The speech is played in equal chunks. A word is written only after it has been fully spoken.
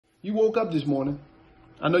You woke up this morning.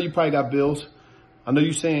 I know you probably got bills. I know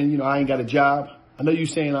you saying, I ain't got a job. I know you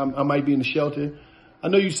saying I might be in the shelter. I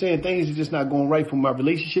know you saying things are just not going right for me. My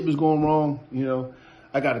relationship is going wrong.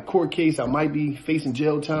 I got a court case. I might be facing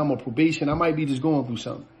jail time or probation. I might be just going through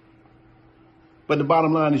something. But the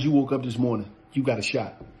bottom line is you woke up this morning. You got a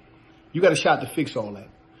shot. You got a shot to fix all that.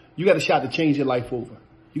 You got a shot to change your life over.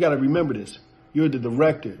 You got to remember this. You're the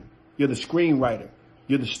director. You're the screenwriter.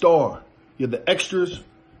 You're the star. You're the extras.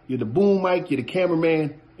 You're the boom mic. You're the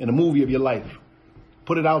cameraman in the movie of your life.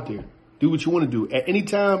 Put it out there. Do what you want to do. At any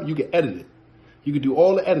time, you can edit it. You can do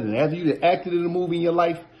all the editing. After you acted in a movie in your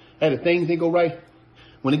life, had things didn't go right.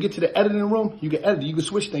 When it gets to the editing room, you can edit. You can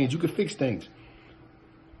switch things. You can fix things.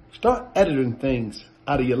 Start editing things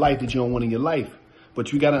out of your life that you don't want in your life.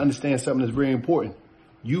 But you got to understand something that's very important.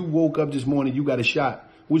 You woke up this morning. You got a shot.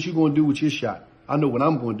 What you going to do with your shot? I know what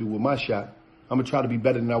I'm going to do with my shot. I'm going to try to be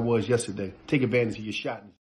better than I was yesterday. Take advantage of your shot.